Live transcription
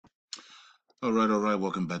All right.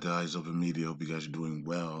 Welcome back to Eyes Open Media. Hope you guys are doing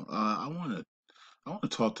well. I want to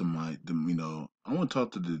talk to I want to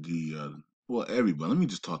talk to well, everybody. Let me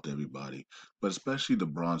just talk to everybody, but especially the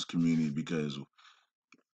bronze community because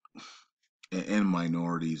and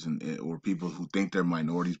minorities or people who think they're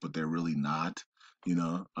minorities but they're really not.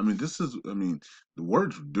 The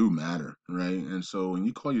words do matter, right? And so when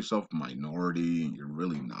you call yourself a minority and you're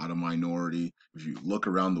really not a minority, if you look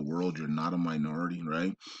around the world, you're not a minority,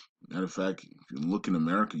 right? Matter of fact, if you look in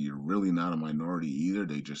America, you're really not a minority either.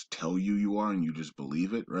 They just tell you you are, and you just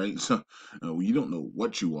believe it, right? So you don't know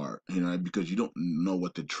what you are, because you don't know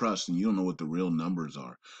what to trust, and you don't know what the real numbers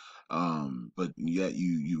are. But yet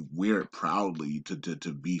you wear it proudly to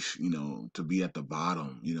be to be at the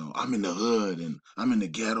bottom. I'm in the hood, and I'm in the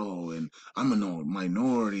ghetto, and I'm in a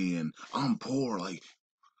minority, and I'm poor. Like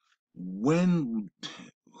when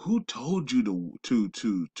who told you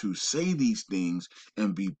to say these things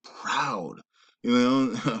and be proud,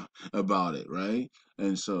 about it, right?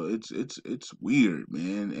 And so it's weird,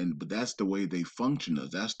 man. And but that's the way they function us.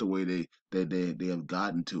 That's the way they have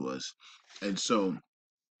gotten to us. And so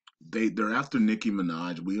they're after Nicki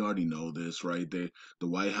Minaj. We already know this, right? The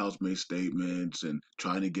White House made statements and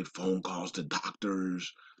trying to get phone calls to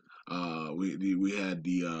doctors. We had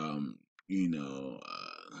the you know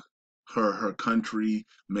her country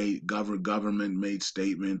made government made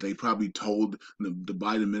statement. They probably told the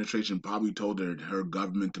Biden administration probably told her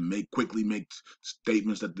government to quickly make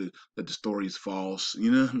statements that the story is false.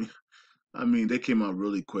 I mean, they came out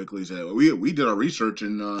really quickly. Said we did our research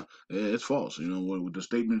and it's false. With the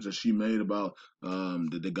statements that she made about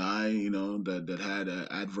the guy that had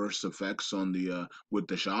adverse effects on the with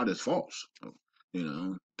the shot is false. You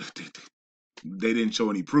know, they didn't show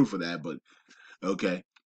any proof of that, but okay.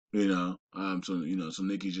 So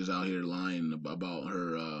Nikki's just out here lying about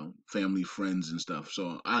her family, friends, and stuff.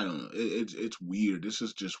 So I don't know. It's weird. This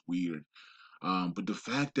is just weird. But the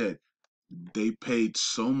fact that they paid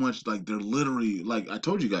so much, like they're literally, like I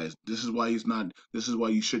told you guys, this is why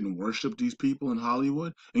you shouldn't worship these people in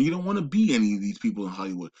Hollywood, and you don't want to be any of these people in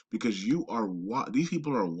Hollywood because these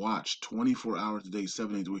people are watched 24 hours a day,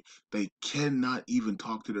 7 days a week. They cannot even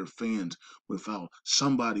talk to their fans without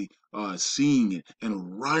somebody seeing it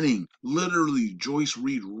and running, literally Joyce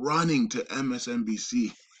Reed running to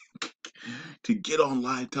MSNBC to get on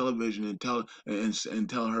live television and tell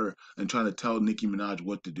her and trying to tell Nicki Minaj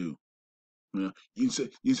what to do.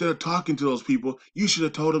 Instead of talking to those people, you should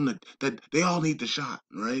have told them that they all need the shot,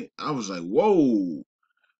 right? I was like, whoa,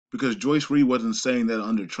 because Joyce Reed wasn't saying that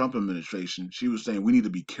under Trump administration. She was saying we need to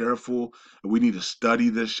be careful, and we need to study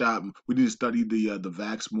this shot. We need to study the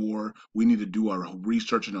vax more. We need to do our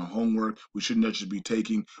research and our homework. We shouldn't just be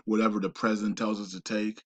taking whatever the president tells us to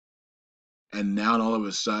take. And now all of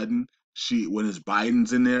a sudden, when it's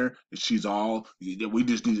Biden's in there, she's all, "Yeah, you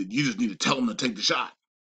just need to tell them to take the shot.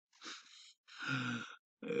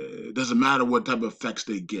 It doesn't matter what type of effects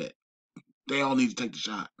they get. They all need to take the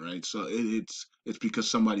shot, right? So it's because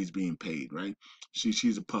somebody's being paid, right?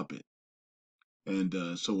 She's a puppet, and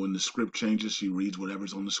so when the script changes, she reads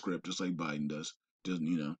whatever's on the script, just like Biden does.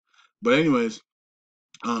 Doesn't. But anyways,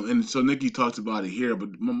 and so Nikki talks about it here.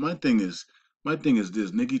 But my thing is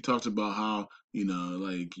this: Nikki talks about how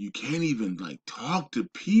like you can't even like talk to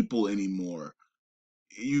people anymore.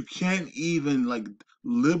 You can't even like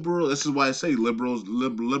liberal. This is why I say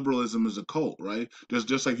liberalism is a cult, right?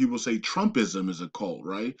 Just like people say Trumpism is a cult,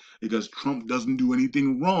 right? Because Trump doesn't do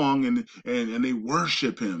anything wrong, and they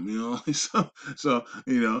worship him,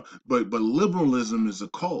 but liberalism is a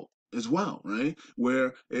cult as well, right?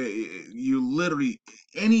 Where you literally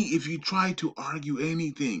any if you try to argue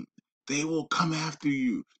anything, they will come after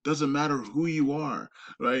you. Doesn't matter who you are,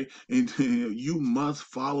 right? And you must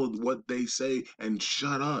follow what they say and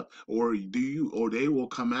shut up, or they will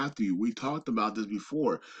come after you. We talked about this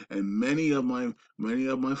before, and many of my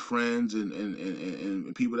friends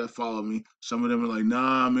and people that follow me, some of them are like,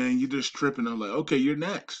 "Nah, man, you're just tripping." I'm like, "Okay, you're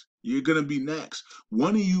next. You're gonna be next.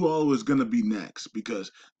 One of you all is gonna be next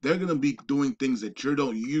because they're gonna be doing things that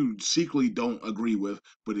you secretly don't agree with.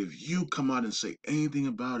 But if you come out and say anything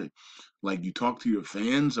about it, like you talk to your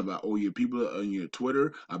fans about or your people on your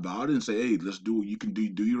Twitter about it and say, hey, let's do you can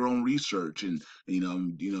do your own research and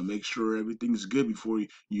make sure everything's good before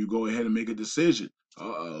you go ahead and make a decision.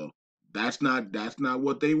 Uh-oh. That's not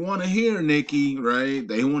what they want to hear, Nikki, right?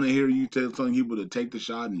 They want to hear you telling people to take the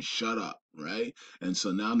shot and shut up, right? And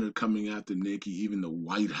so now they're coming after Nikki, even the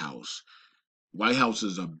White House. White House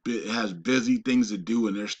has busy things to do,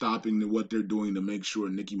 and they're stopping what they're doing to make sure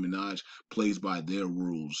Nicki Minaj plays by their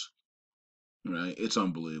rules. Right? It's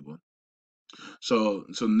unbelievable. So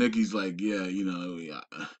Nikki's like, yeah, yeah.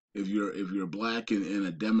 If you're black and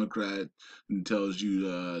a Democrat and tells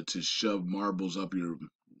you to shove marbles up your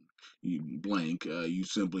you blank, you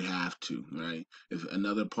simply have to, right? If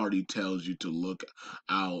another party tells you to look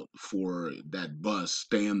out for that bus,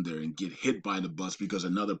 stand there and get hit by the bus because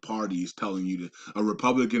another party is telling you to, a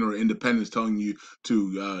Republican or independent is telling you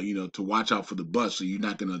to, to watch out for the bus. So you're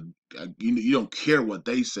not gonna, you don't care what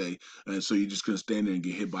they say, and so you're just gonna stand there and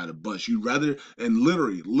get hit by the bus. You rather, and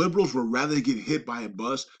literally, liberals would rather get hit by a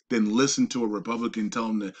bus than listen to a Republican tell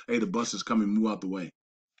them that, hey, the bus is coming, move out the way,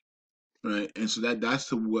 right? And so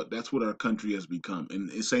that's what our country has become. And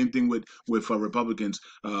the same thing with Republicans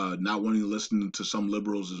not wanting to listen to some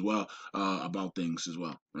liberals as well about things as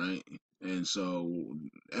well, right? And so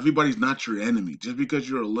everybody's not your enemy. Just because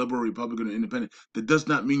you're a liberal, Republican, or independent, that does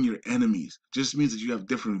not mean you're enemies. Just means that you have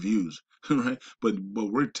different views, right? But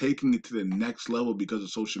we're taking it to the next level because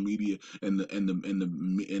of social media and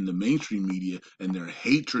the mainstream media and their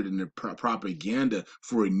hatred and their propaganda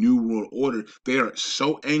for a new world order. They are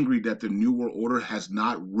so angry that the new world order has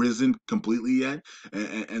not risen completely yet,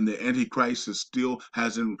 and the Antichrist is still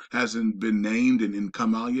hasn't been named and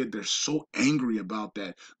come out yet. They're so angry about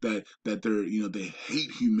that they're they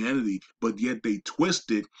hate humanity, but yet they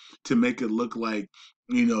twist it to make it look like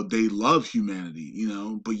they love humanity,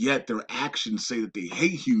 but yet their actions say that they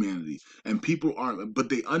hate humanity, and people aren't, but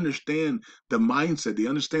they understand the mindset. They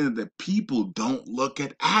understand that people don't look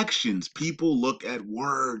at actions, people look at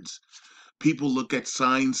words. People look at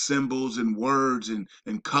signs, symbols, and words and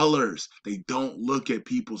colors. They don't look at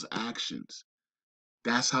people's actions.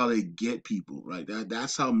 That's how they get people, right?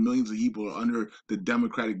 That's how millions of people are under the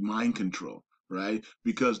democratic mind control, right?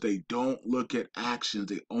 Because they don't look at actions,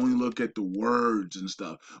 they only look at the words and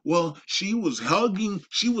stuff. Well, she was hugging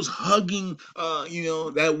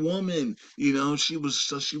that woman, she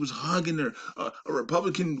was hugging her. A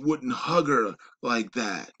Republican wouldn't hug her like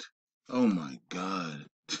that. Oh my god.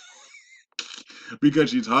 Because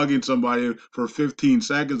she's hugging somebody for 15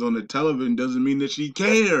 seconds on the television doesn't mean that she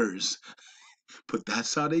cares. But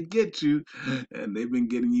that's how they get you, and they've been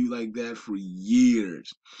getting you like that for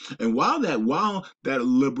years. And while that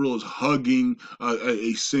liberal is hugging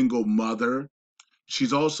a single mother,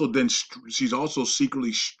 she's also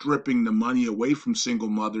secretly stripping the money away from single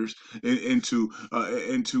mothers into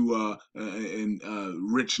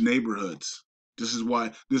rich neighborhoods. This is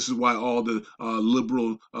why all the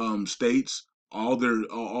liberal states, all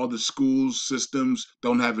the school systems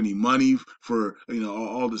don't have any money for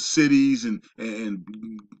all the cities and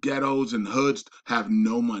ghettos and hoods have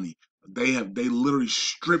no money. They literally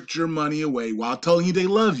stripped your money away while telling you they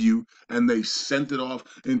love you, and they sent it off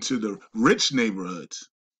into the rich neighborhoods.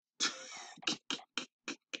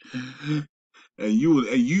 And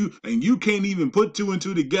you can't even put two and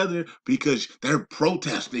two together because they're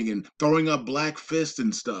protesting and throwing up black fists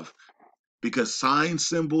and stuff. Because signs,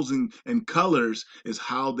 symbols, and colors is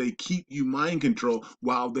how they keep you mind control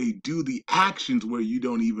while they do the actions where you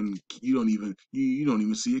don't even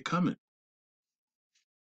see it coming.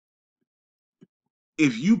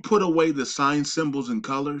 If you put away the signs, symbols, and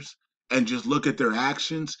colors and just look at their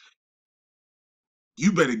actions,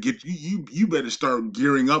 you better start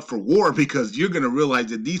gearing up for war, because you're gonna realize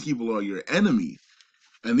that these people are your enemy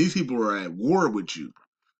and these people are at war with you.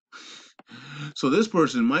 So this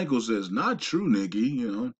person, Michael, says, not true, Nikki.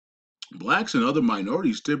 Blacks and other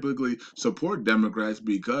minorities typically support Democrats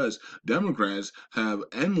because Democrats have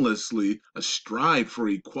endlessly strive for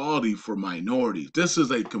equality for minorities. This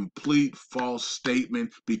is a complete false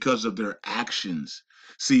statement because of their actions.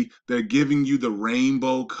 See, they're giving you the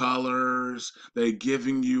rainbow colors. They're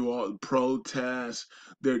giving you all protests.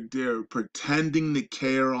 They're pretending to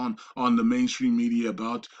care on the mainstream media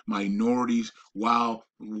about minorities while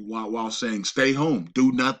saying stay home,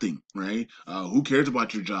 do nothing, right? Who cares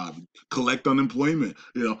about your job? Collect unemployment,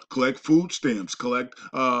 collect food stamps, collect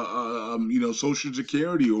social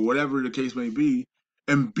security or whatever the case may be,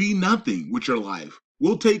 and be nothing with your life.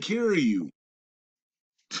 We'll take care of you.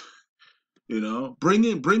 Bring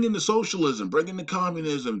in the socialism, bring in the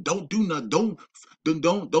communism. Don't do nothing.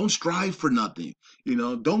 Don't strive for nothing.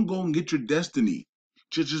 Don't go and get your destiny.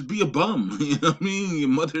 Just be a bum. You know what I mean? Your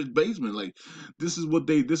mother's basement. Like, this is what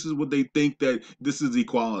they think, that this is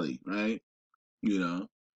equality, right? You know.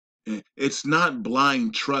 It's not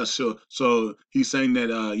blind trust. So he's saying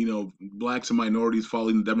that blacks and minorities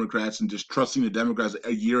following the Democrats and just trusting the Democrats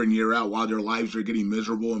a year in year out while their lives are getting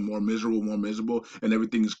miserable and more miserable, and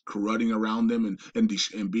everything is corroding around them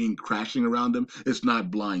and being crashing around them. It's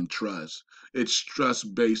not blind trust. It's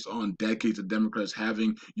trust based on decades of Democrats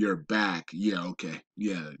having your back. Yeah, okay,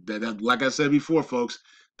 yeah. That like I said before, folks.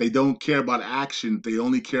 They don't care about action. They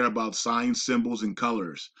only care about signs, symbols, and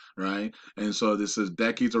colors, right? And so this is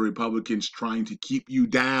decades of Republicans trying to keep you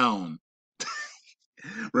down.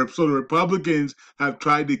 So the Republicans have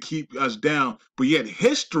tried to keep us down, but yet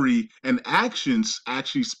history and actions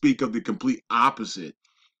actually speak of the complete opposite,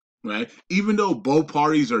 right? Even though both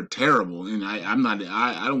parties are terrible, and I'm not,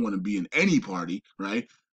 I don't want to be in any party, right?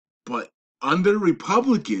 But under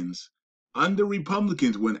Republicans,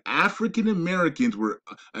 when African Americans were,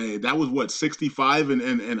 that was what 65 and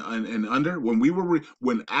under,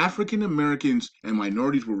 when African Americans and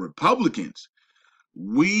minorities were Republicans,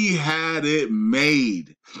 we had it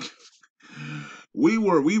made. We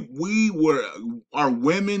were our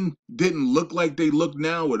women didn't look like they look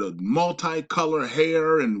now with a multicolor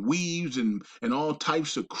hair and weaves and all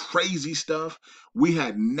types of crazy stuff. We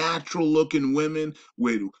had natural looking women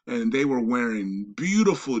and they were wearing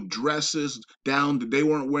beautiful dresses down to, they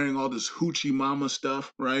weren't wearing all this hoochie mama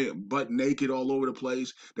stuff, right? Butt naked all over the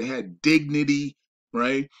place. They had dignity,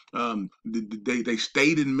 right? They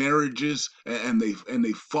stayed in marriages and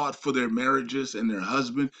they fought for their marriages and their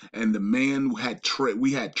husband, and the man had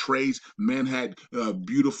we had trades. Men had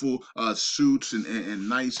beautiful suits and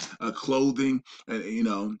nice clothing, you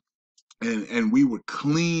know, and we were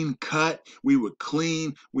clean cut, we were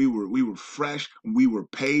clean, we were fresh, we were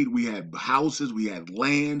paid, we had houses, we had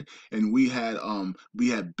land, and we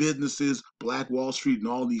had businesses, Black Wall Street, and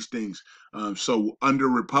all these things. So under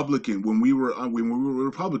Republican, when we were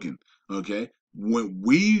Republican, okay, when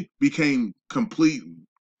we became complete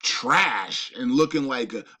trash and looking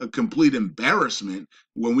like a complete embarrassment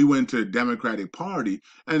when we went to the Democratic Party,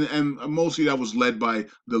 and mostly that was led by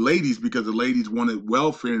the ladies because the ladies wanted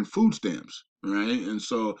welfare and food stamps, right? And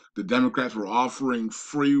so the Democrats were offering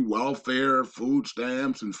free welfare, food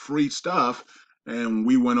stamps, and free stuff. And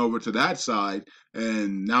we went over to that side,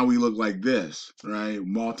 and now we look like this, right?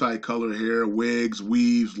 Multicolored hair, wigs,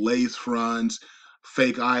 weaves, lace fronts,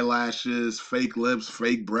 fake eyelashes, fake lips,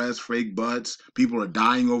 fake breasts, fake butts. People are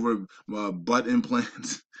dying over butt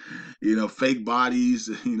implants. Fake bodies,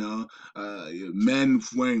 men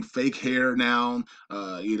wearing fake hair now,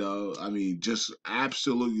 I mean, just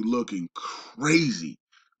absolutely looking crazy,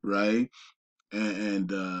 right?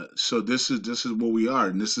 And so this is what we are,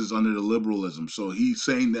 and this is under the liberalism. So he's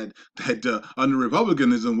saying that under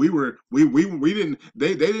republicanism we didn't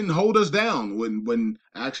they didn't hold us down when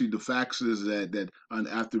actually the facts is that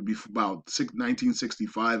after about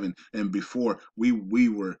 1965 and before we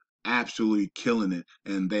were absolutely killing it,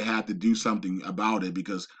 and they had to do something about it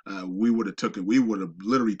because we would have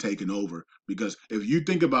literally taken over. Because if you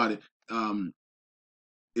think about it,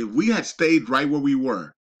 if we had stayed right where we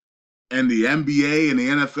were and the NBA and the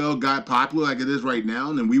NFL got popular like it is right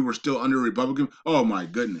now, and we were still under Republican, oh my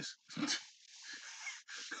goodness,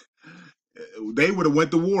 they would have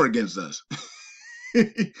went to war against us.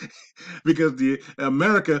 Because the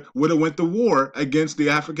America would have went to war against the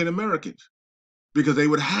African Americans because they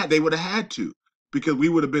would have had to, because we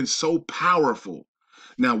would have been so powerful.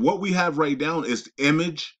 Now what we have right now is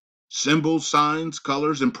image, symbols, signs,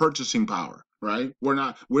 colors, and purchasing power. Right?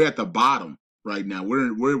 We're at the bottom right now.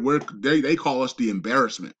 They call us the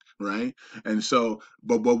embarrassment. Right? And so,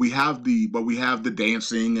 but we have the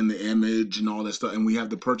dancing and the image and all that stuff, and we have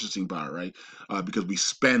the purchasing power, right? Because we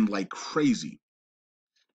spend like crazy.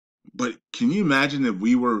 But can you imagine if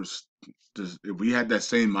we had that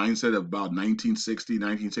same mindset of about 1960,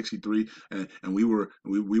 1963, and we were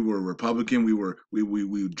Republican,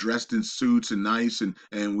 we dressed in suits and nice,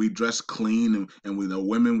 and we dressed clean, and the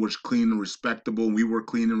women were clean and respectable, and we were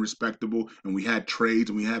clean and respectable, and we had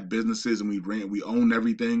trades and we had businesses and we owned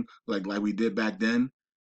everything like we did back then.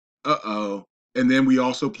 Uh-oh. And then we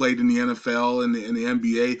also played in the NFL and the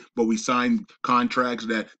NBA, but we signed contracts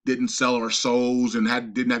that didn't sell our souls and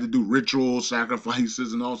didn't have to do ritual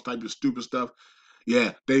sacrifices and all type of stupid stuff.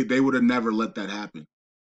 Yeah, they would have never let that happen.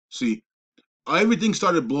 See, everything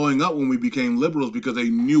started blowing up when we became liberals because they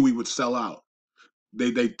knew we would sell out.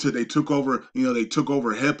 They took over, they took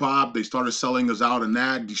over hip hop. They started selling us out and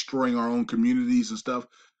that, destroying our own communities and stuff.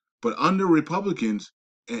 But under Republicans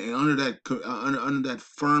and under that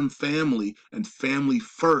firm family and family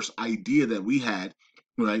first idea that we had,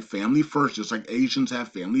 right? Family first, just like Asians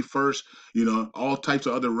have family first, all types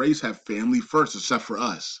of other race have family first, except for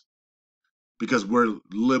us. Because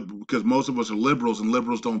most of us are liberals, and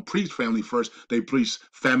liberals don't preach family first. They preach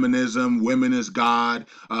feminism, women is God,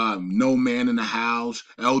 no man in the house,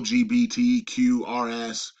 LGBTQRS,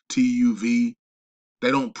 TUV. They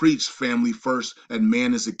don't preach family first and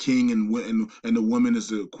man is a king and the woman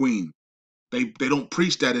is a queen. They don't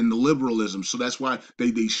preach that in the liberalism. So that's why they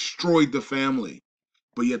destroyed the family.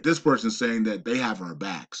 But yet this person's saying that they have our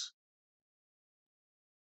backs.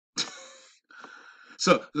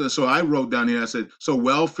 So I wrote down here. I said, so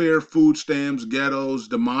welfare, food stamps, ghettos,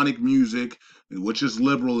 demonic music, which is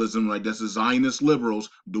liberalism, right? That's the Zionist liberals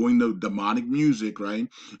doing the demonic music, right?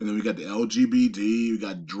 And then we got the LGBT, we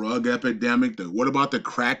got drug epidemic. What about the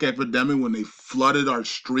crack epidemic when they flooded our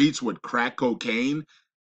streets with crack cocaine?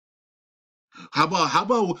 How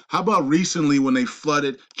about recently when they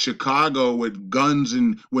flooded Chicago with guns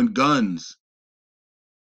and when guns?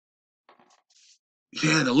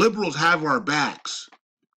 Yeah, the liberals have our backs.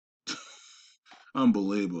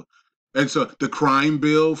 Unbelievable. And so the crime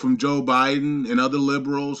bill from Joe Biden and other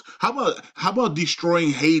liberals. How about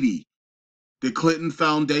destroying Haiti? The Clinton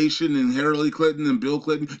Foundation and Hillary Clinton and Bill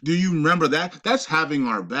Clinton. Do you remember that? That's having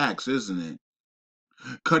our backs, isn't it?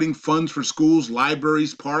 Cutting funds for schools,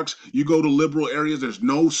 libraries, parks. You go to liberal areas, there's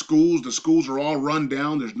no schools. The schools are all run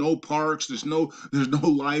down. There's no parks. There's no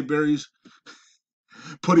libraries.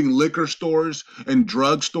 Putting liquor stores and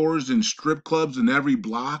drug stores and strip clubs in every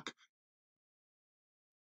block.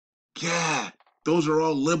 Yeah, those are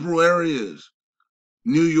all liberal areas.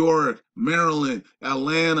 New York, Maryland,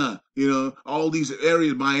 Atlanta, all these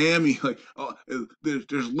areas, Miami, like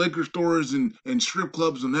there's liquor stores and strip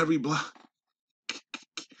clubs in every block.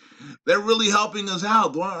 They're really helping us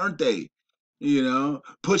out, aren't they?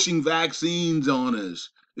 Pushing vaccines on us.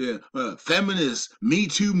 Yeah, feminists, Me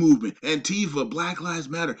Too movement, Antifa, Black Lives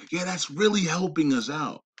Matter. Yeah, that's really helping us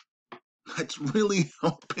out. That's really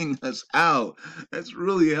helping us out. That's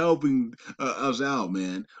really helping us out,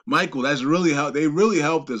 man. Michael, that's really how they really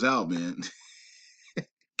helped us out, man.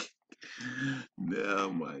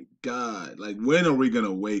 Oh my God! Like, when are we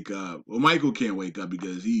gonna wake up? Well, Michael can't wake up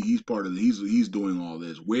because he's part of he's doing all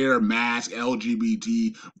this. Wear mask,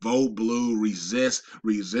 LGBT, vote blue, resist,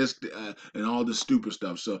 and all this stupid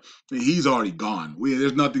stuff. So he's already gone.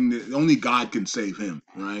 There's nothing that only God can save him,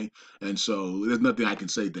 right? And so there's nothing I can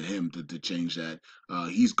say to him to change that.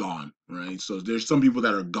 He's gone, right? So there's some people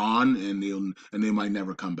that are gone and they might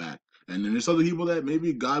never come back. And then there's other people that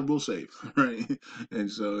maybe God will save, right?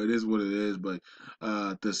 And so it is what it is. But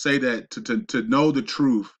to say that to know the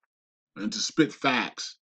truth and to spit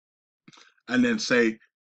facts and then say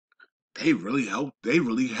they really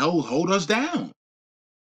hold us down.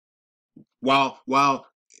 While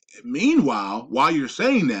meanwhile, while you're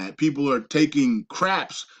saying that, people are taking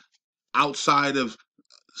craps outside of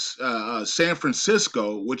San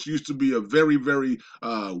Francisco, which used to be a very, very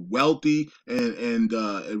wealthy and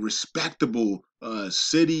respectable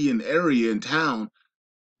city and area and town.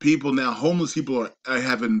 People now, homeless people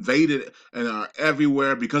have invaded and are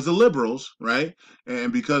everywhere because of liberals, right?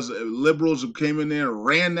 And because liberals came in there and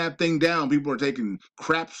ran that thing down, people are taking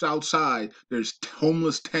craps outside. There's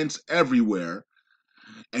homeless tents everywhere,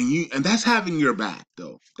 and that's having your back,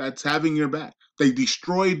 though. That's having your back. They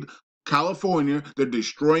destroyed California. They're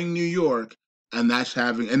destroying New York. And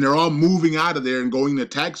they're all moving out of there and going to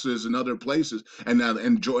Texas and other places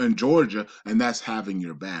and Georgia, and that's having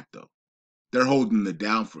your back, though. They're holding it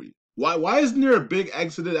down for you. Why isn't there a big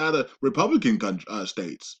exodus out of Republican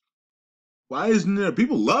states? Why isn't there?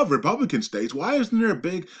 People love Republican states. Why isn't there a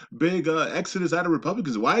big exodus out of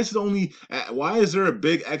Republicans? Why is it only? Why is there a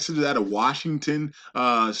big exodus out of Washington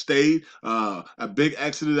state? A big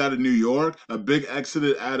exodus out of New York? A big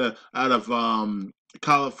exodus out of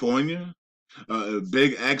California? A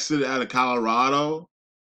big exodus out of Colorado?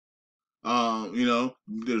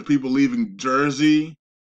 There's people leaving Jersey.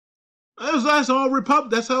 That's all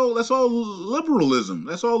That's all liberalism.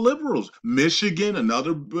 That's all liberals. Michigan,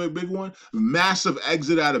 another big one. Massive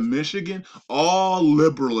exit out of Michigan. All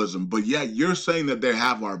liberalism. But yet you're saying that they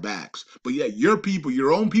have our backs. But yet your people,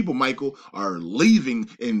 your own people, Michael, are leaving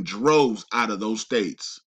in droves out of those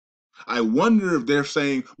states. I wonder if they're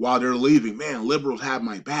saying while they're leaving, man, liberals have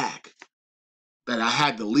my back. That I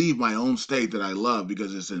had to leave my own state that I love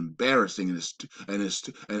because it's embarrassing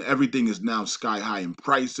and everything is now sky high in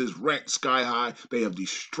prices, rent sky high. They have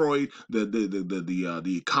destroyed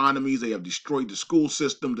the economies. They have destroyed the school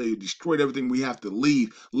system. They have destroyed everything. We have to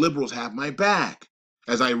leave. Liberals have my back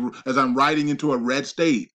as I'm riding into a red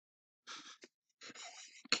state.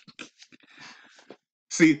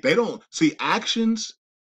 See, they don't see actions.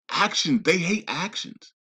 Action. They hate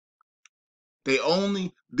actions.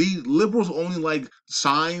 These liberals only like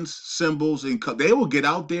signs, symbols, and they will get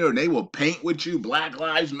out there and they will paint with you Black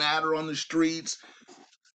Lives Matter on the streets.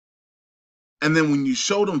 And then when you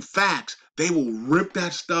show them facts, they will rip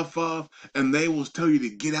that stuff off and they will tell you to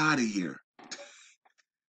get out of here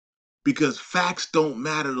because facts don't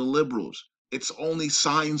matter to liberals. It's only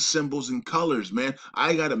signs, symbols, and colors, man.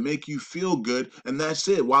 I gotta make you feel good, and that's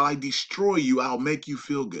it. While I destroy you, I'll make you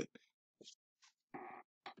feel good.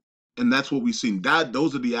 And that's what we've seen.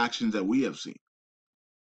 Those are the actions that we have seen.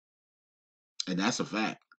 And that's a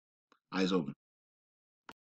fact. Eyes open.